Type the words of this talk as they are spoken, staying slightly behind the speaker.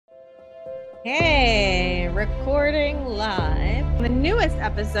Hey, recording live the newest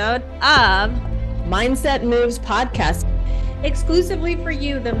episode of Mindset Moves podcast, exclusively for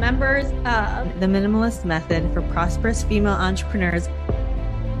you, the members of the Minimalist Method for Prosperous Female Entrepreneurs.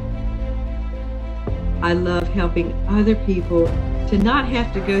 I love helping other people to not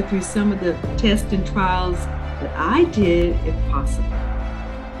have to go through some of the tests and trials that I did, if possible.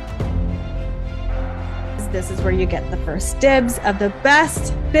 This is where you get the first dibs of the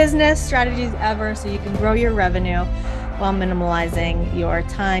best business strategies ever so you can grow your revenue while minimalizing your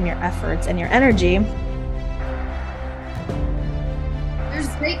time, your efforts, and your energy. There's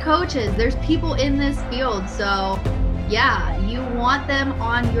great coaches. There's people in this field. So yeah, you want them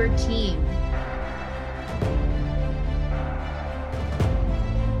on your team.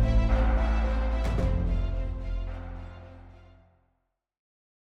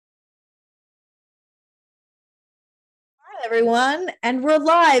 Everyone, and we're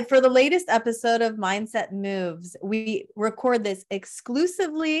live for the latest episode of Mindset Moves. We record this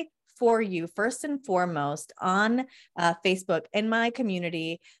exclusively for you, first and foremost, on Facebook in my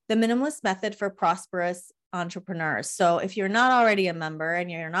community, the Minimalist Method for Prosperous Entrepreneurs. So if you're not already a member and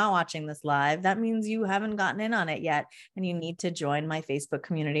you're not watching this live, that means you haven't gotten in on it yet, and you need to join my Facebook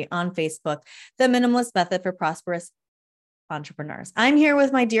community on Facebook, the Minimalist Method for Prosperous Entrepreneurs. I'm here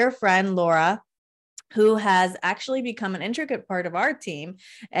with my dear friend, Laura, who has actually become an intricate part of our team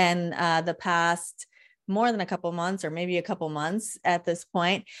and the past more than a couple months, or maybe a couple months at this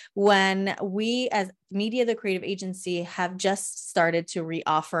point, when we as Media the Creative Agency have just started to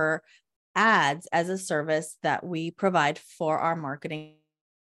reoffer ads as a service that we provide for our marketing.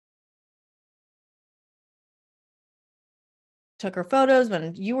 Took her photos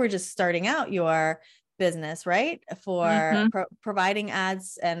when you were just starting out your business, right? For providing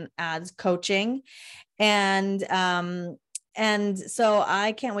ads and ads coaching. And so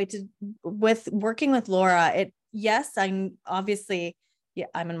I can't wait to, with working with Laura, I'm obviously,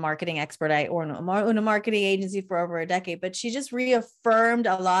 I'm a marketing expert. I own a marketing agency for over a decade, but she just reaffirmed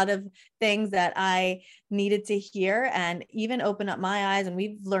a lot of things that I needed to hear and even open up my eyes. And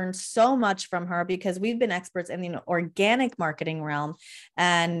we've learned so much from her because we've been experts in the organic marketing realm.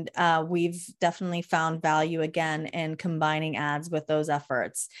 And we've definitely found value again in combining ads with those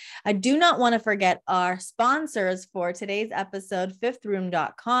efforts. I do not want to forget our sponsors for today's episode,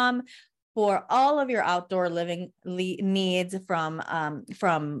 fifthroom.com. For all of your outdoor living needs,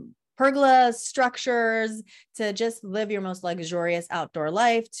 from pergola structures to just live your most luxurious outdoor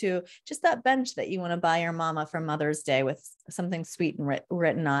life, to just that bench that you want to buy your mama for Mother's Day with something sweet and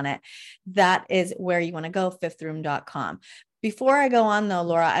written on it. That is where you want to go, fifthroom.com. Before I go on though,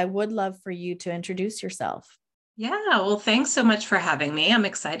 Laura, I would love for you to introduce yourself. Yeah, well, thanks so much for having me. I'm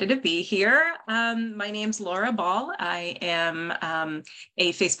excited to be here. My name's Laura Ball. I am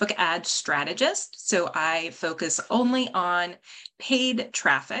a Facebook ad strategist. So I focus only on paid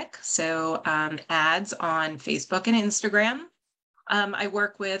traffic, so ads on Facebook and Instagram. I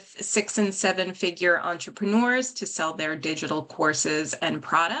work with 6- and 7-figure entrepreneurs to sell their digital courses and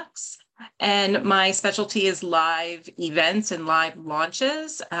products. And my specialty is live events and live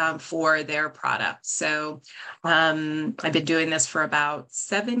launches for their products. So I've been doing this for about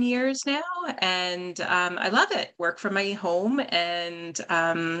 7 years now, and I love it. Work from my home and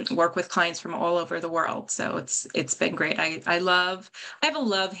work with clients from all over the world. So it's been great. I have a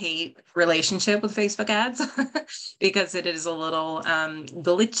love-hate relationship with Facebook ads because it is a little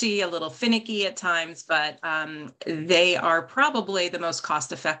glitchy, a little finicky at times, but they are probably the most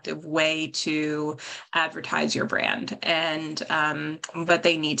cost-effective way to advertise your brand. And but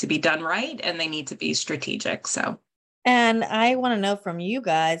they need to be done right and they need to be strategic. And I want to know from you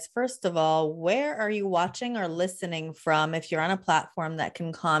guys, first of all, where are you watching or listening from if you're on a platform that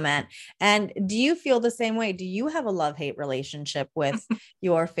can comment? And do you feel the same way? Do you have a love-hate relationship with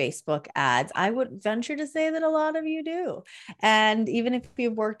your Facebook ads? I would venture to say that a lot of you do. And even if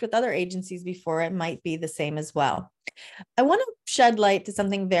you've worked with other agencies before, it might be the same as well. I want to shed light to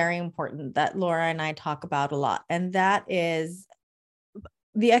something very important that Laura and I talk about a lot, and that is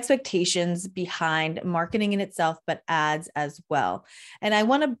the expectations behind marketing in itself, but ads as well. And I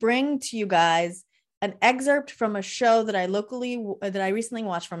want to bring to you guys an excerpt from a show that I recently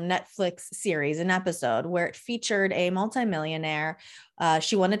watched from Netflix series, an episode where it featured a multimillionaire.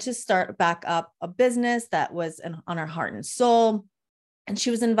 She wanted to start back up a business that was on her heart and soul. And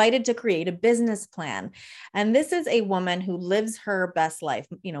she was invited to create a business plan. And this is a woman who lives her best life,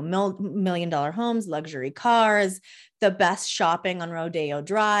 $1 million homes, luxury cars, the best shopping on Rodeo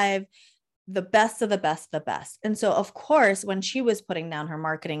Drive, the best of the best, the best. And so, of course, when she was putting down her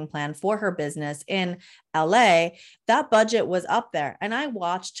marketing plan for her business in LA, that budget was up there. And I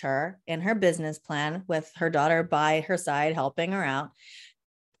watched her in her business plan with her daughter by her side, helping her out,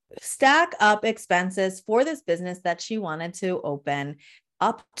 stack up expenses for this business that she wanted to open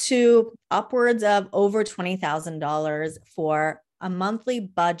up to upwards of over $20,000 for a monthly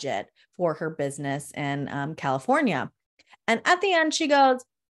budget for her business in California. And at the end, she goes,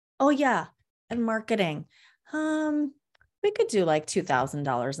 oh yeah, and marketing. We could do like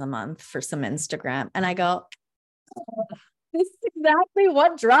 $2,000 a month for some Instagram. And I go, oh, this is exactly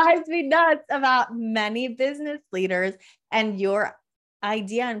what drives me nuts about many business leaders and your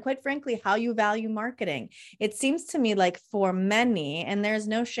idea, and quite frankly, how you value marketing. It seems to me like for many, and there's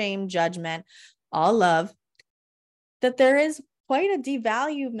no shame, judgment, all love, that there is quite a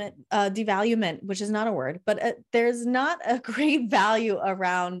devaluement, which is not a word, but there's not a great value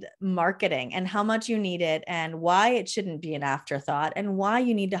around marketing and how much you need it and why it shouldn't be an afterthought and why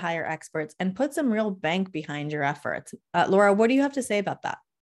you need to hire experts and put some real bank behind your efforts. Laura, what do you have to say about that?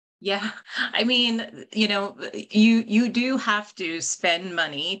 Yeah, I mean, you do have to spend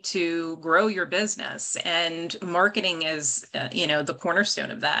money to grow your business, and marketing is, the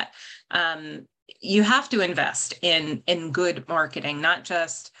cornerstone of that. You have to invest in good marketing, not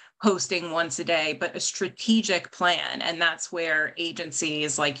just posting once a day, but a strategic plan. And that's where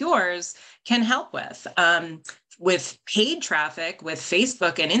agencies like yours can help with paid traffic, with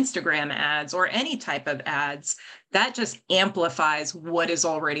Facebook and Instagram ads, or any type of ads. That just amplifies what is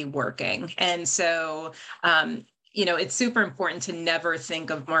already working. And so, it's super important to never think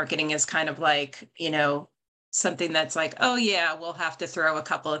of marketing as kind of like, something that's like, oh yeah, we'll have to throw a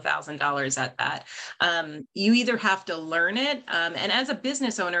couple of $1,000s at that. You either have to learn it. And as a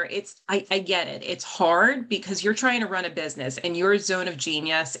business owner, I get it. It's hard because you're trying to run a business and your zone of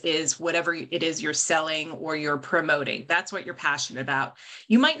genius is whatever it is you're selling or you're promoting. That's what you're passionate about.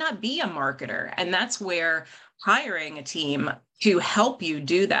 You might not be a marketer. And that's where hiring a team to help you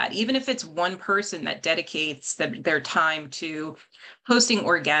do that, even if it's one person that dedicates their time to posting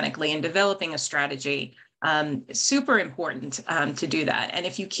organically and developing a strategy, super important to do that. And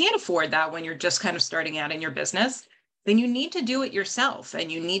if you can't afford that when you're just kind of starting out in your business, then you need to do it yourself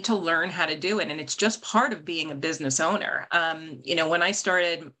and you need to learn how to do it. And it's just part of being a business owner. When I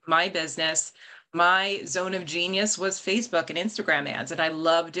started my business, my zone of genius was Facebook and Instagram ads, and I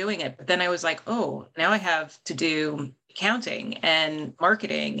love doing it. But then I was like, oh, now I have to do accounting and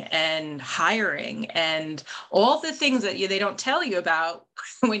marketing and hiring and all the things that they don't tell you about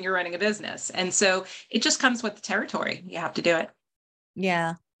when you're running a business. And so it just comes with the territory. You have to do it.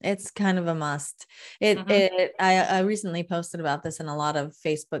 Yeah, it's kind of a must. I recently posted about this in a lot of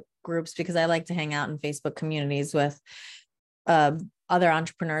Facebook groups because I like to hang out in Facebook communities with other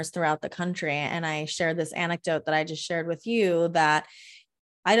entrepreneurs throughout the country. And I shared this anecdote that I just shared with you, that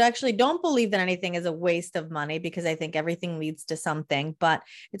I actually don't believe that anything is a waste of money, because I think everything leads to something, but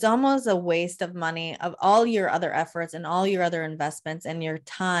it's almost a waste of money of all your other efforts and all your other investments and your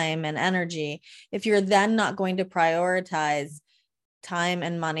time and energy if you're then not going to prioritize time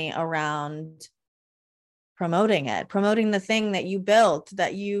and money around promoting the thing that you built,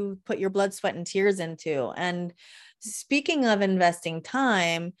 that you put your blood, sweat, and tears into. And speaking of investing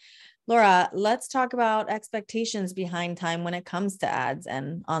time, Laura, let's talk about expectations behind time when it comes to ads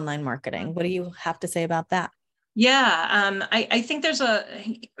and online marketing. What do you have to say about that? Yeah, I think there's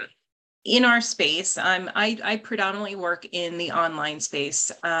in our space, I predominantly work in the online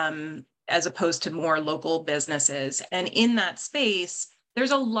space as opposed to more local businesses. And in that space,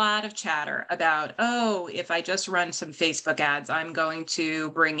 there's a lot of chatter about, oh, if I just run some Facebook ads, I'm going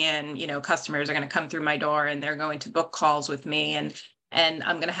to bring in, customers are going to come through my door and they're going to book calls with me, and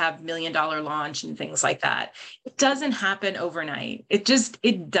I'm going to have $1 million launch and things like that. It doesn't happen overnight. It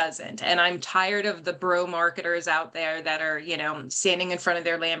doesn't. And I'm tired of the bro marketers out there that are, standing in front of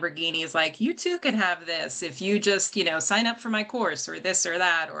their Lamborghinis like, you too can have this if you just, sign up for my course or this or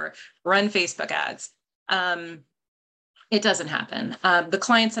that, or run Facebook ads. It doesn't happen. The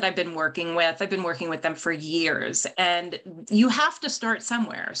clients that I've been working with them for years, and you have to start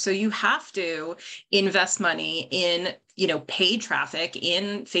somewhere. So you have to invest money in, paid traffic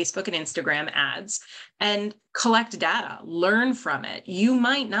in Facebook and Instagram ads and collect data, learn from it. You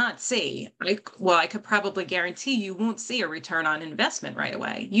might not see, I could probably guarantee you won't see a return on investment right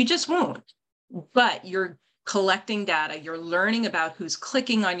away. You just won't, but you're collecting data, you're learning about who's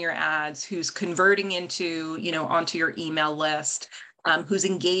clicking on your ads, who's converting into, onto your email list, who's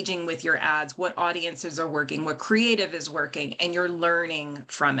engaging with your ads, what audiences are working, what creative is working, and you're learning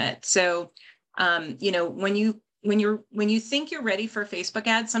from it. So, when you when you think you're ready for Facebook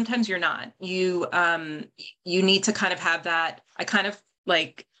ads, sometimes you're not. You need to kind of have that.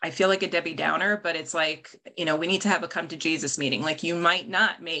 I feel like a Debbie Downer, but it's like, we need to have a come to Jesus meeting. Like, you might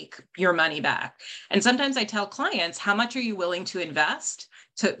not make your money back. And sometimes I tell clients, how much are you willing to invest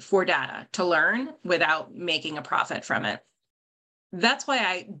for data to learn without making a profit from it? That's why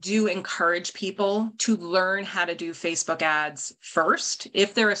I do encourage people to learn how to do Facebook ads first.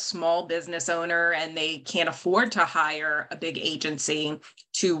 If they're a small business owner and they can't afford to hire a big agency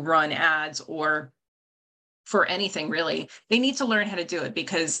to run ads or for anything really, they need to learn how to do it,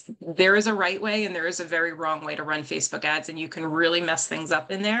 because there is a right way and there is a very wrong way to run Facebook ads, and you can really mess things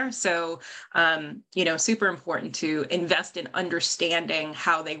up in there. So, super important to invest in understanding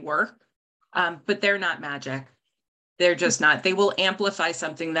how they work, but they're not magic. They're just not. They will amplify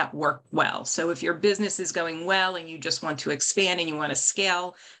something that worked well. So if your business is going well and you just want to expand and you want to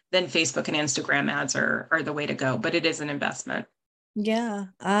scale, then Facebook and Instagram ads are the way to go. But it is an investment. Yeah.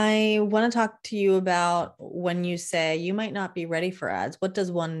 I want to talk to you about when you say you might not be ready for ads. What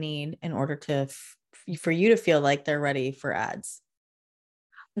does one need in order for you to feel like they're ready for ads?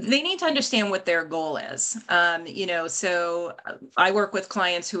 They need to understand what their goal is. So I work with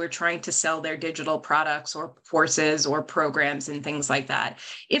clients who are trying to sell their digital products or courses or programs and things like that.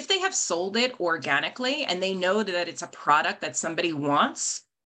 If they have sold it organically and they know that it's a product that somebody wants,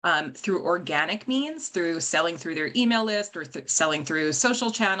 through organic means, through selling through their email list or selling through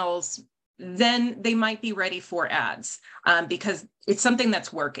social channels, then they might be ready for ads, because it's something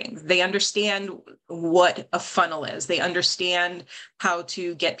that's working. They understand what a funnel is. They understand how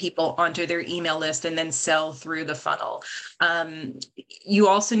to get people onto their email list and then sell through the funnel. You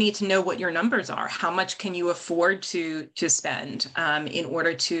also need to know what your numbers are. How much can you afford to spend in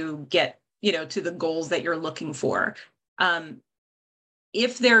order to get, to the goals that you're looking for?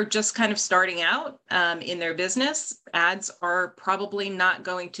 If they're just kind of starting out in their business, ads are probably not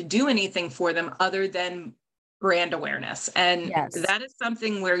going to do anything for them other than brand awareness. And Yes. That is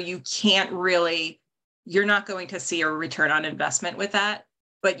something where you're not going to see a return on investment with that,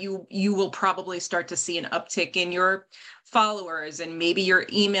 but you will probably start to see an uptick in your followers and maybe your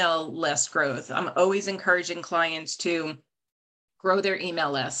email list growth. I'm always encouraging clients to grow their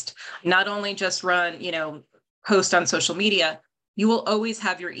email list, not only just run, post on social media. You will always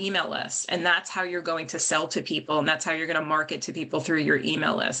have your email list, and that's how you're going to sell to people, and that's how you're going to market to people, through your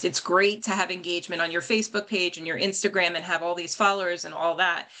email list. It's great to have engagement on your Facebook page and your Instagram and have all these followers and all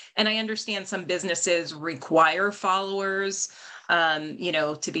that. And I understand some businesses require followers,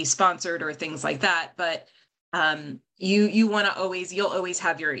 to be sponsored or things like that. But you'll always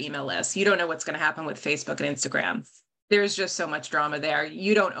have your email list. You don't know what's going to happen with Facebook and Instagram. There's just so much drama there.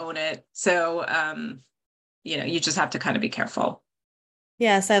 You don't own it. So, you just have to kind of be careful.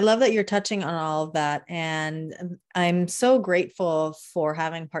 Yes, I love that you're touching on all of that. And I'm so grateful for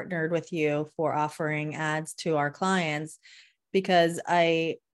having partnered with you for offering ads to our clients, because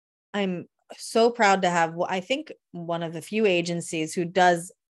I'm so proud to have, I think, one of the few agencies who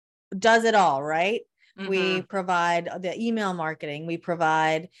does it all, right? Mm-hmm. We provide the email marketing, we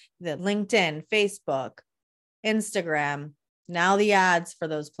provide the LinkedIn, Facebook, Instagram, now the ads for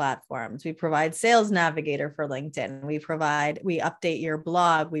those platforms. We provide Sales Navigator for LinkedIn. We update your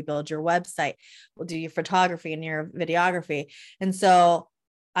blog. We build your website. We'll do your photography and your videography. And so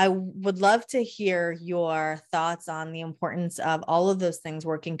I would love to hear your thoughts on the importance of all of those things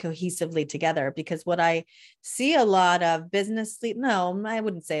working cohesively together, because what I see a lot of I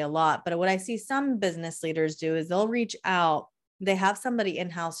wouldn't say a lot, but what I see some business leaders do is they'll reach out. They have somebody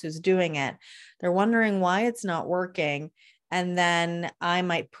in-house who's doing it. They're wondering why it's not working. And then I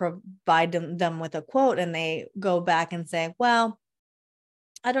might provide them with a quote, and they go back and say, well,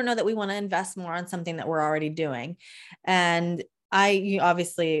 I don't know that we want to invest more on something that we're already doing. And you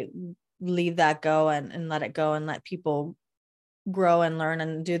obviously leave that go and let it go and let people grow and learn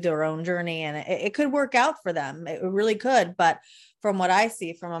and do their own journey. And it could work out for them. It really could. But from what I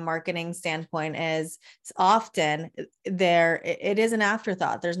see from a marketing standpoint is often it is an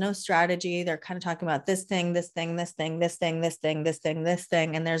afterthought. There's no strategy. They're kind of talking about this thing, this thing, this thing, this thing, this thing, this thing, this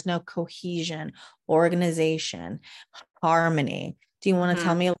thing. And there's no cohesion, organization, harmony. Do you want to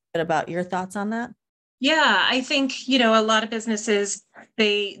tell me a little bit about your thoughts on that? Yeah, I think, a lot of businesses,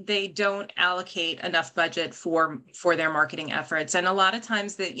 they don't allocate enough budget for their marketing efforts. And a lot of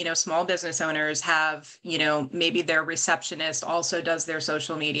times that, small business owners have, maybe their receptionist also does their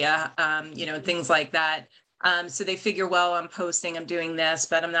social media, things like that. So they figure, well, I'm posting, I'm doing this,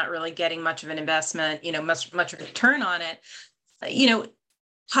 but I'm not really getting much of an investment, much return on it.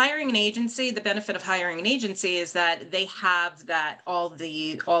 hiring an agency, the benefit of hiring an agency is that they have all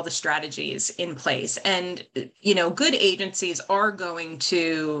the strategies in place. And, good agencies are going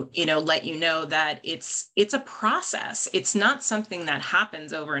to, let you know that it's a process. It's not something that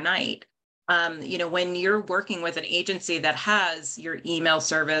happens overnight. When you're working with an agency that has your email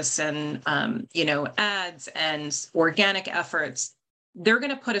service and, ads and organic efforts, they're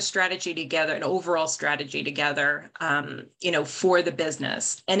going to put a strategy together, an overall strategy together, for the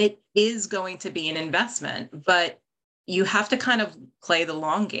business. And it is going to be an investment, but you have to kind of play the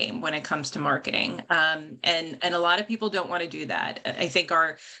long game when it comes to marketing. And a lot of people don't want to do that. I think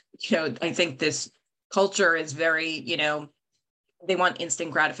I think this culture is very, they want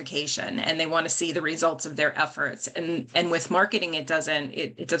instant gratification and they want to see the results of their efforts. And with marketing, it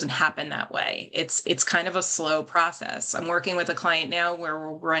doesn't happen that way. It's kind of a slow process. I'm working with a client now where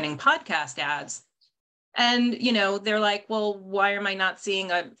we're running podcast ads. And, they're like, well, why am I not seeing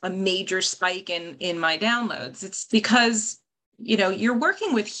a major spike in my downloads? It's because you're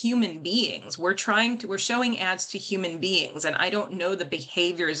working with human beings. We're showing ads to human beings, and I don't know the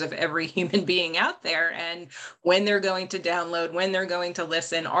behaviors of every human being out there and when they're going to download, when they're going to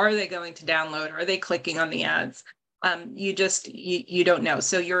listen, are they going to download, are they clicking on the ads? You don't know.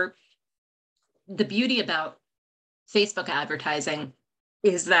 So the beauty about Facebook advertising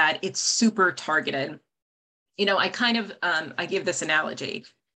is that it's super targeted. I give this analogy.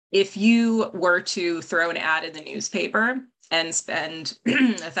 If you were to throw an ad in the newspaper and spend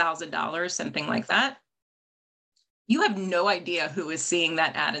 $1,000, something like that, you have no idea who is seeing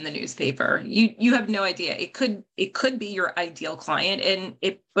that ad in the newspaper. You have no idea. It could be your ideal client,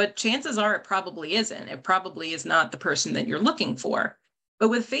 but chances are it probably isn't. It probably is not the person that you're looking for. But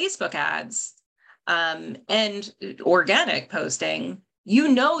with Facebook ads and organic posting,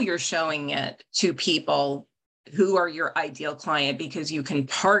 you're showing it to people who are your ideal client because you can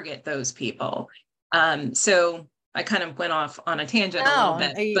target those people. So I kind of went off on a tangent a little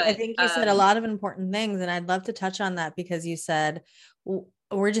bit. But I think you said a lot of important things, and I'd love to touch on that because you said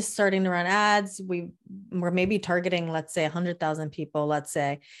we're just starting to run ads. We're maybe targeting, let's say, 100,000 people. Let's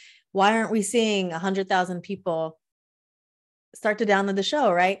say, why aren't we seeing 100,000 people start to download the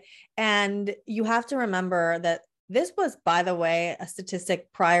show, right? And you have to remember that this was, by the way, a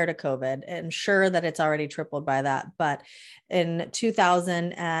statistic prior to COVID, and sure that it's already tripled by that. But in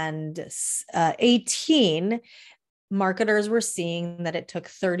 2018, marketers were seeing that it took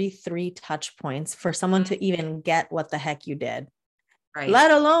 33 touch points for someone to even get what the heck you did, right,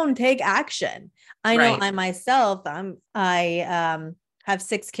 let alone take action. I know, right. I myself, I have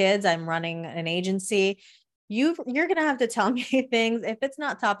 6 kids. I'm running an agency. You're going to have to tell me things. If it's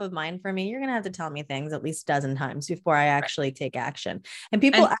not top of mind for me, you're going to have to tell me things at least a dozen times before I actually take action. And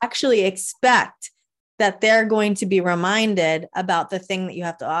people actually expect that they're going to be reminded about the thing that you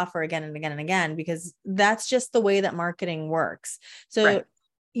have to offer again and again and again, because that's just the way that marketing works. So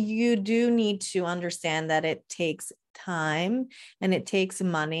you do need to understand that it takes time and it takes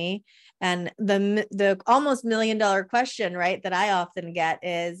money. And the almost $1 million question, right, that I often get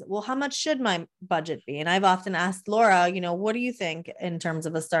is, well, how much should my budget be? And I've often asked Laura, what do you think in terms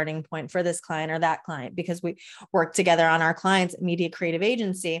of a starting point for this client or that client? Because we work together on our client's media creative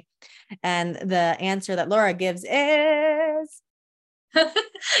agency. And the answer that Laura gives is...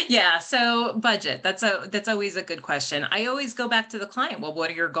 Yeah. So budget, that's always a good question. I always go back to the client. Well, what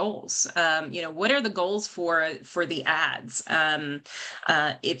are your goals? What are the goals for the ads?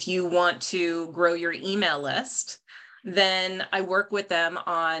 If you want to grow your email list, then I work with them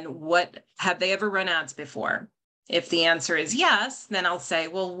on have they ever run ads before? If the answer is yes, then I'll say,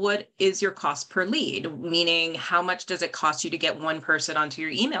 well, what is your cost per lead? Meaning, how much does it cost you to get one person onto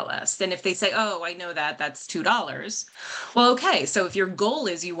your email list? And if they say, oh, I know that's $2. Well, okay. So if your goal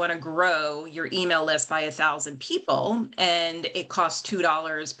is you want to grow your email list by 1,000 people and it costs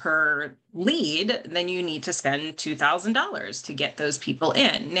 $2 per lead, then you need to spend $2,000 to get those people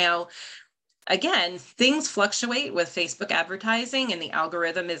in. Now, again, things fluctuate with Facebook advertising, and the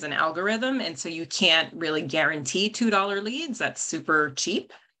algorithm is an algorithm. And so you can't really guarantee $2 leads. That's super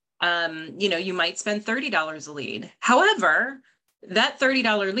cheap. You might spend $30 a lead. However, that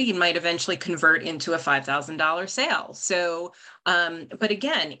 $30 lead might eventually convert into a $5,000 sale. So, but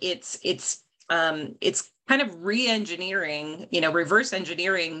again, it's kind of re-engineering, reverse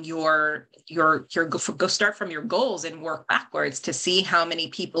engineering your go start from your goals and work backwards to see how many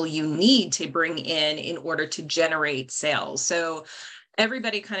people you need to bring in order to generate sales. So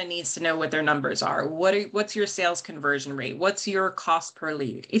everybody kind of needs to know what their numbers are. What's your sales conversion rate? What's your cost per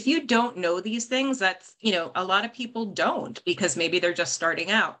lead? If you don't know these things, that's, a lot of people don't, because maybe they're just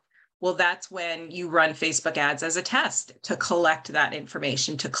starting out. well, that's when you run Facebook ads as a test to collect that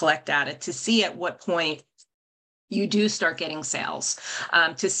information, to collect data, to see at what point you do start getting sales,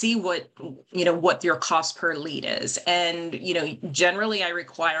 to see what your cost per lead is. And, generally I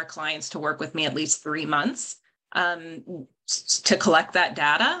require clients to work with me at least 3 months to collect that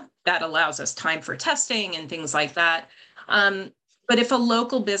data. That allows us time for testing and things like that. But if a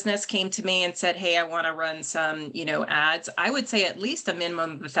local business came to me and said, hey, I want to run some, ads, I would say at least a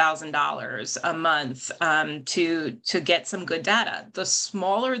minimum of $1,000 a month to get some good data. The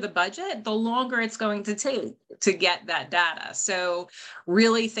smaller the budget, the longer it's going to take to get that data. So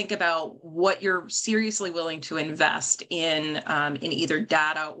really think about what you're seriously willing to invest in either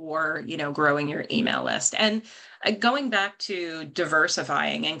data or, growing your email list. And going back to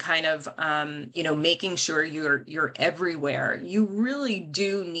diversifying and kind of, making sure you're everywhere, you really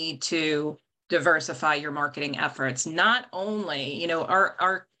do need to diversify your marketing efforts. Not only,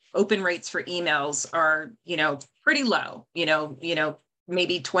 our open rates for emails are, pretty low,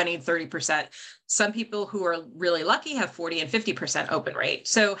 maybe 20, 30%. Some people who are really lucky have 40 and 50% open rate.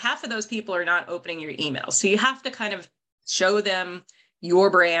 So half of those people are not opening your emails. So you have to kind of show them your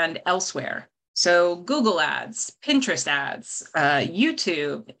brand elsewhere. So Google ads, Pinterest ads,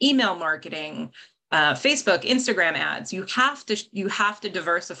 YouTube, email marketing, Facebook, Instagram ads. You have to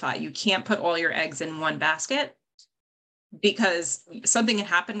diversify. You can't put all your eggs in one basket because something can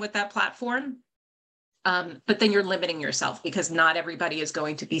happen with that platform. But then you're limiting yourself because not everybody is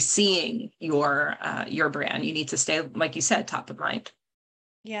going to be seeing your brand. You need to stay, like you said, top of mind.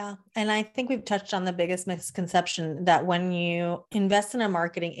 Yeah. And I think we've touched on the biggest misconception that when you invest in a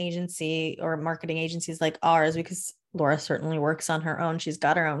marketing agency or marketing agencies like ours, because Laura certainly works on her own, she's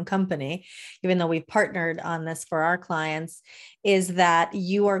got her own company, even though we've partnered on this for our clients, is that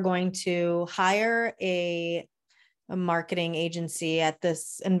you are going to hire a marketing agency at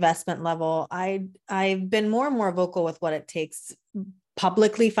this investment level. I've been more and more vocal with what it takes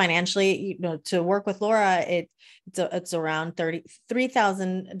publicly, financially, to work with Laura. It's around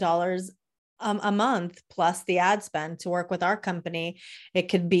 $33,000 a month plus the ad spend. To work with our company, it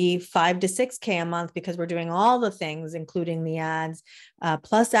could be $5,000 to $6,000 a month because we're doing all the things, including the ads,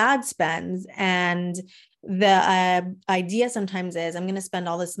 plus ad spends. And the idea sometimes is I'm going to spend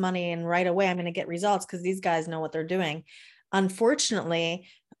all this money and right away I'm going to get results because these guys know what they're doing. Unfortunately,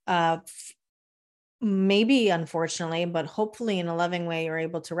 but hopefully in a loving way, you're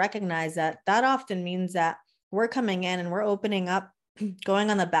able to recognize that often means that we're coming in and we're opening up, going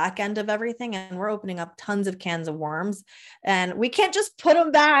on the back end of everything, and we're opening up tons of cans of worms, and we can't just put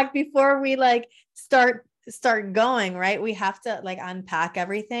them back before we start going, right? We have to unpack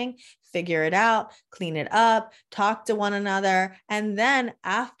everything, figure it out, clean it up, talk to one another. And then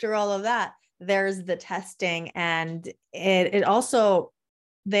after all of that, there's the testing. And it also,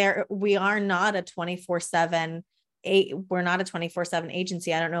 we are not a 24/7. We're not a 24/7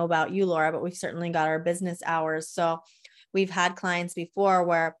 agency. I don't know about you, Laura, but we've certainly got our business hours. So we've had clients before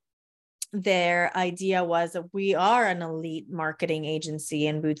where their idea was that we are an elite marketing agency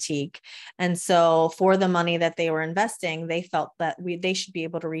and boutique. And so for the money that they were investing, they felt that they should be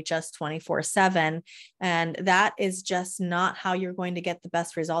able to reach us 24/7. And that is just not how you're going to get the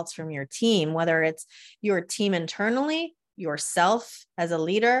best results from your team, whether it's your team internally, yourself as a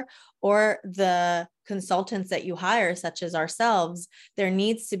leader, or the consultants that you hire, such as ourselves. There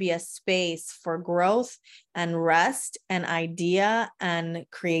needs to be a space for growth and rest and idea and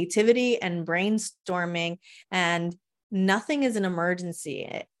creativity and brainstorming. And nothing is an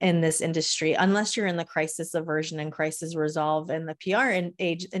emergency in this industry, unless you're in the crisis aversion and crisis resolve in the PR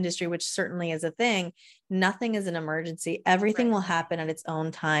industry, which certainly is a thing. Nothing is an emergency. Everything will happen at its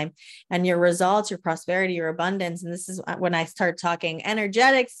own time. And your results, your prosperity, your abundance, and this is when I start talking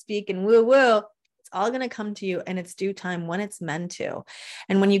energetic speak and woo-woo, it's all going to come to you in its due time when it's meant to.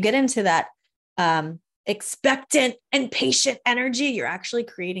 And when you get into that expectant and patient energy, you're actually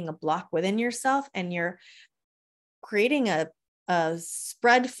creating a block within yourself, and you're creating a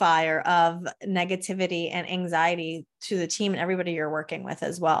spread fire of negativity and anxiety to the team and everybody you're working with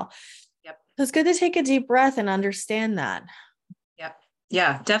as well. Yep. So it's good to take a deep breath and understand that. Yep.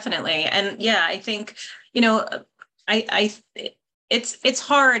 Yeah, definitely. And yeah, I think, it's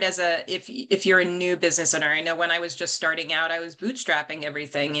hard if you're a new business owner. I know when I was just starting out, I was bootstrapping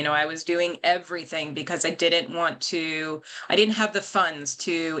everything. I was doing everything because I didn't have the funds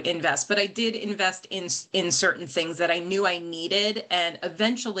to invest, but I did invest in certain things that I knew I needed. And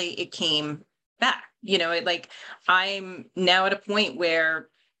eventually it came back, I'm now at a point where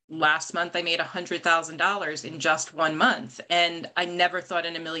last month I made $100,000 in just 1 month. And I never thought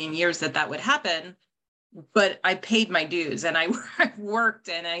in a million years that would happen. but I paid my dues, and I worked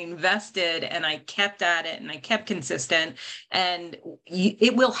and I invested and I kept at it and I kept consistent, and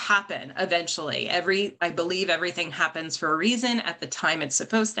it will happen eventually. I believe everything happens for a reason at the time it's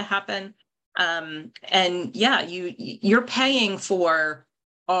supposed to happen. And yeah, you're paying for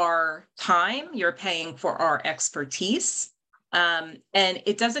our time, you're paying for our expertise. And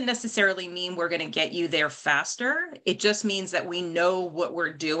it doesn't necessarily mean we're going to get you there faster. It just means that we know what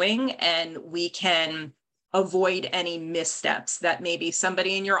we're doing and we can avoid any missteps that maybe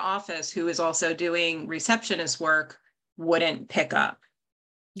somebody in your office who is also doing receptionist work wouldn't pick up.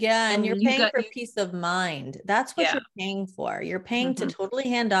 Yeah, and you're paying for peace of mind. That's what you're paying for. You're paying to totally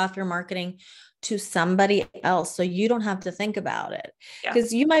hand off your marketing to somebody else so you don't have to think about it.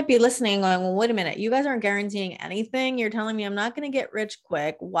 Because you might be listening going, well, wait a minute, you guys aren't guaranteeing anything. You're telling me I'm not going to get rich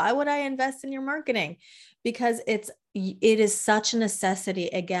quick. Why would I invest in your marketing? Because it is such a necessity.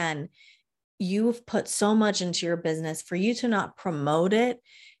 Again, you've put so much into your business. For you to not promote it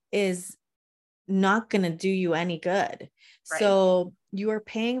is not going to do you any good. Right. So you are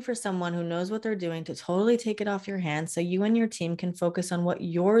paying for someone who knows what they're doing to totally take it off your hands so you and your team can focus on what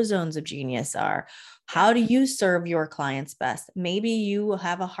your zones of genius are. How do you serve your clients best? Maybe you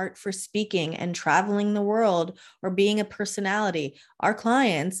have a heart for speaking and traveling the world or being a personality. Our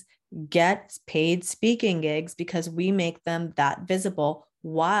clients get paid speaking gigs because we make them that visible,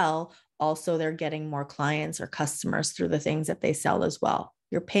 while also they're getting more clients or customers through the things that they sell as well.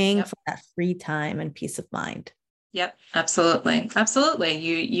 You're paying for that free time and peace of mind. Yep, absolutely. Absolutely.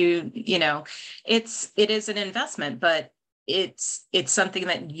 You know, it is an investment, but it's something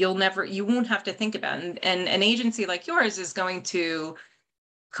that you won't have to think about. And an agency like yours is going to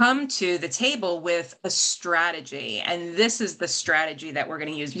come to the table with a strategy. And this is the strategy that we're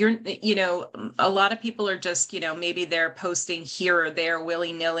going to use. A lot of people are just, maybe they're posting here or there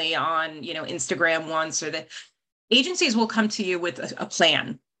willy-nilly on, Instagram once, or the agencies will come to you with a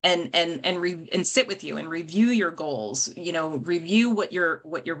plan and sit with you and review your goals, review what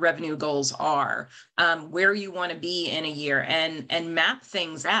your revenue goals are, where you want to be in a year, and map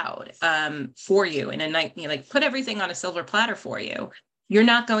things out for you in a night, like put everything on a silver platter for you. You're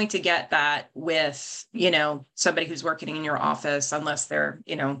not going to get that with, somebody who's working in your office, unless they're,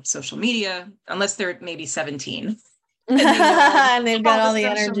 social media, unless they're maybe 17. And they've got all the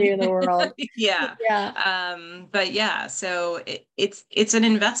energy in the world. But yeah, so it's an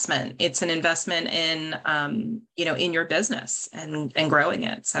investment. It's an investment in, in your business and growing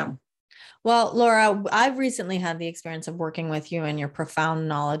it. So. Well, Laura, I've recently had the experience of working with you and your profound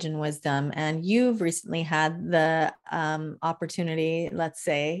knowledge and wisdom, and you've recently had the opportunity, let's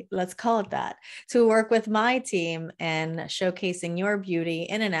call it that, to work with my team and showcasing your beauty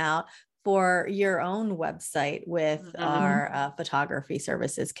in and out for your own website with our photography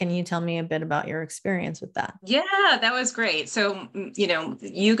services. Can you tell me a bit about your experience with that? Yeah, that was great. So,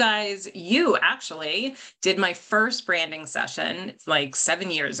 you actually did my first branding session like 7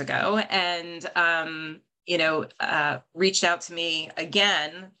 years ago, and, reached out to me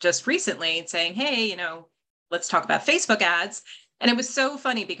again just recently saying, hey, let's talk about Facebook ads. And it was so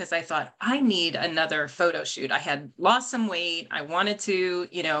funny because I thought, I need another photo shoot. I had lost some weight. I wanted to,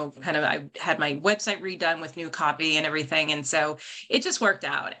 I had my website redone with new copy and everything. And so it just worked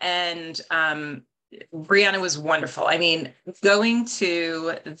out. And Brianna was wonderful. I mean, going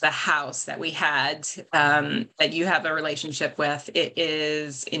to the house that we had, that you have a relationship with, it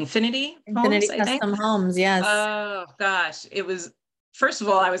is Infinity Homes, Custom Homes, yes. Oh, gosh. It was, first of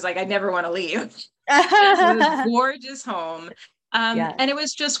all, I was like, I never want to leave. It was a gorgeous home. And it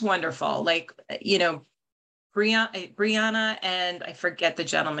was just wonderful. Like, Brianna and I forget the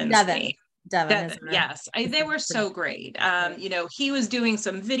gentleman's name. Devin, yes. They were so great. He was doing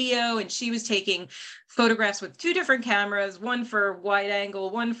some video and she was taking photographs with 2 different cameras, one for wide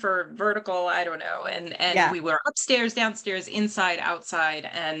angle, one for vertical. I don't know. And we were upstairs, downstairs, inside, outside,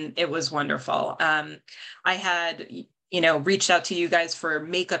 and it was wonderful. I had reached out to you guys for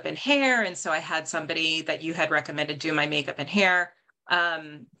makeup and hair. And so I had somebody that you had recommended do my makeup and hair. I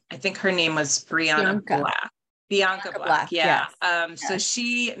think her name was Bianca Black. Yeah. So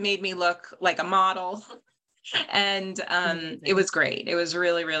she made me look like a model, and it was great. It was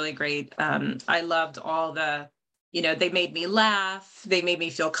really, really great. I loved all the, they made me laugh. They made me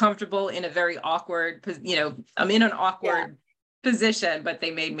feel comfortable in a very awkward, I'm in an awkward position, but they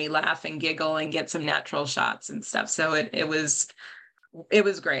made me laugh and giggle and get some natural shots and stuff. So it was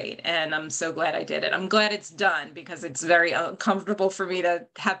great. And I'm so glad I did it. I'm glad it's done because it's very uncomfortable for me to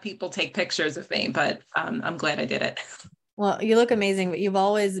have people take pictures of me, but I'm glad I did it. Well, you look amazing, but you've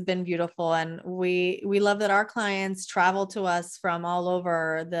always been beautiful. And we love that our clients travel to us from all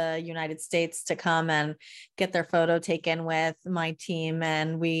over the United States to come and get their photo taken with my team.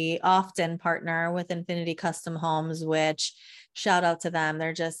 And we often partner with Infinity Custom Homes, which shout out to them.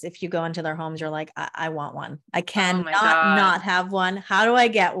 They're just, if you go into their homes, you're like, I want one. I cannot not have one. How do I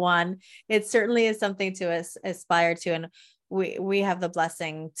get one? It certainly is something to aspire to. And we have the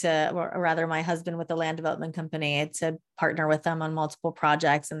blessing to, or rather my husband with the land development company, to partner with them on multiple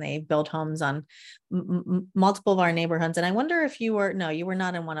projects, and they build homes on multiple of our neighborhoods. And I wonder if you were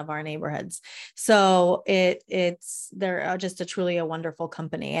not in one of our neighborhoods. So they're just truly a wonderful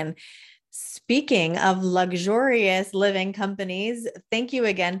company. And speaking of luxurious living companies, thank you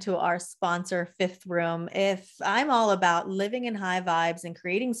again to our sponsor, Fifth Room. If I'm all about living in high vibes and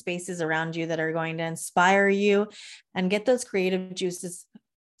creating spaces around you that are going to inspire you and get those creative juices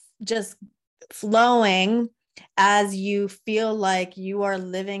just flowing as you feel like you are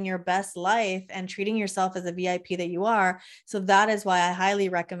living your best life and treating yourself as a VIP that you are. So that is why I highly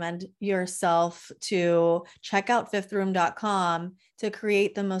recommend yourself to check out fifthroom.com to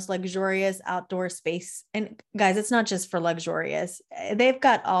create the most luxurious outdoor space. And guys, it's not just for luxurious. They've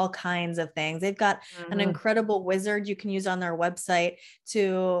got all kinds of things. They've got an incredible wizard you can use on their website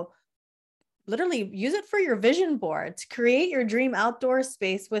to literally use it for your vision board, to create your dream outdoor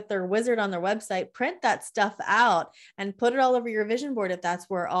space with their wizard on their website. Print that stuff out and put it all over your vision board if that's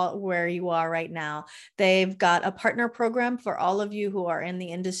where you are right now. They've got a partner program for all of you who are in the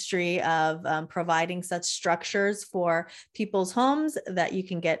industry of providing such structures for people's homes that you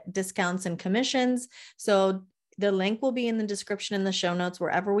can get discounts and commissions. So the link will be in the description in the show notes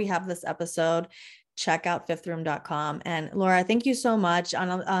wherever we have this episode. Check out fifthroom.com. And Laura, thank you so much. On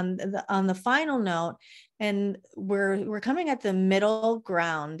the final note, and we're coming at the middle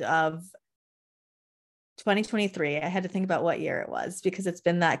ground of 2023. I had to think about what year it was, because it's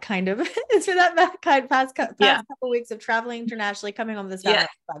been that kind of past couple weeks of traveling internationally, coming home this family.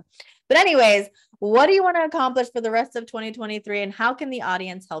 But anyways, what do you want to accomplish for the rest of 2023, and how can the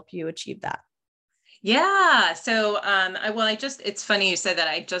audience help you achieve that? Yeah. So, it's funny you said that.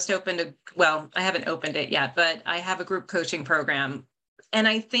 I just opened I haven't opened it yet, but I have a group coaching program. And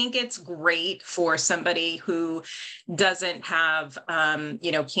I think it's great for somebody who doesn't have,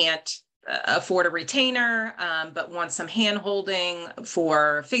 can't afford a retainer, but wants some hand holding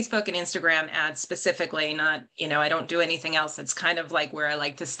for Facebook and Instagram ads specifically. Not, I don't do anything else. It's kind of like where I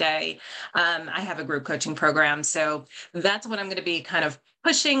like to stay. I have a group coaching program. So that's what I'm going to be kind of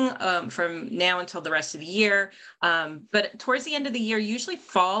pushing from now until the rest of the year. But towards the end of the year, usually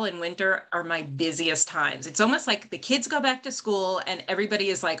fall and winter are my busiest times. It's almost like the kids go back to school and everybody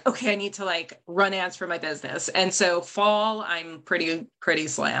is like, okay, I need to run ads for my business. And so fall, I'm pretty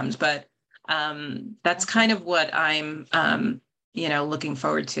slammed, but that's kind of what I'm, looking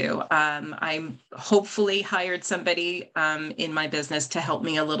forward to. I'm hopefully hired somebody in my business to help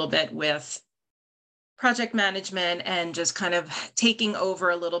me a little bit with project management and just kind of taking over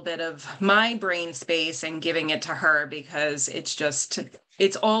a little bit of my brain space and giving it to her, because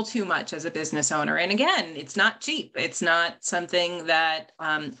it's all too much as a business owner. And again, it's not cheap. It's not something that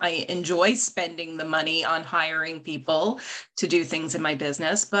I enjoy spending the money on hiring people to do things in my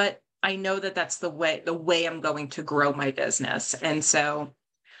business, but I know that that's the way I'm going to grow my business. And so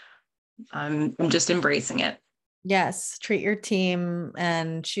I'm just embracing it. Yes. Treat your team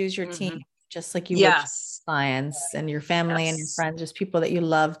and choose your team just like you would clients and your family and your friends, just people that you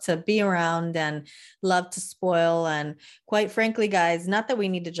love to be around and love to spoil. And quite frankly, guys, not that we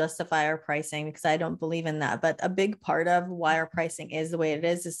need to justify our pricing, because I don't believe in that, but a big part of why our pricing is the way it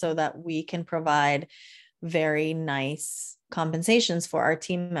is so that we can provide very nice compensations for our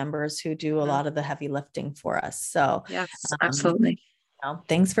team members who do a lot of the heavy lifting for us. So yes, absolutely.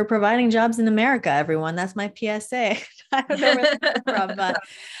 Thanks for providing jobs in America, everyone. That's my PSA. I don't know where that's from, but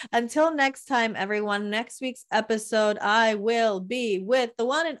until next time, everyone, next week's episode, I will be with the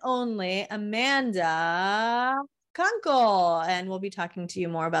one and only Amanda Kunkel, and we'll be talking to you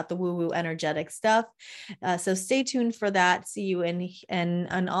more about the woo-woo energetic stuff. So stay tuned for that. See you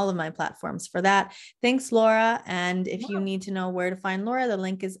in all of my platforms for that. Thanks, Laura. And if you need to know where to find Laura, the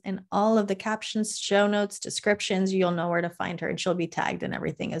link is in all of the captions, show notes, descriptions. You'll know where to find her, and she'll be tagged and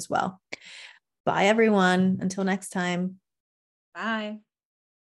everything as well. Bye, everyone. Until next time. Bye.